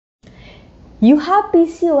You have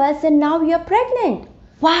PCOS and now you're pregnant.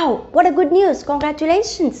 Wow, what a good news.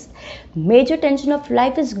 Congratulations. Major tension of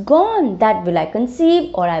life is gone. That will I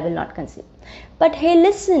conceive or I will not conceive. But hey,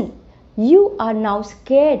 listen, you are now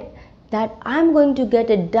scared that I'm going to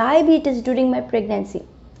get a diabetes during my pregnancy.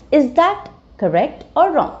 Is that correct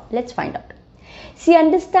or wrong? Let's find out. See,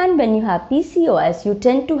 understand, when you have PCOS, you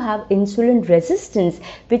tend to have insulin resistance,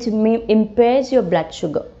 which impairs your blood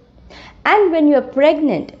sugar. And when you are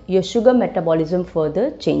pregnant, your sugar metabolism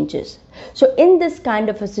further changes. So in this kind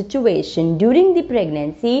of a situation, during the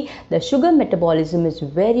pregnancy, the sugar metabolism is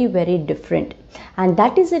very, very different. And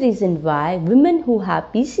that is the reason why women who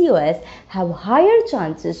have PCOS have higher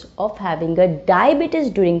chances of having a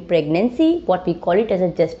diabetes during pregnancy, what we call it as a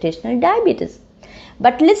gestational diabetes.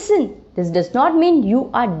 But listen, this does not mean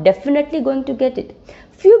you are definitely going to get it.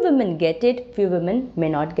 Few women get it, few women may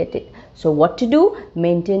not get it. So what to do?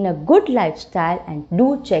 Maintain a good lifestyle and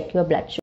do check your blood sugar.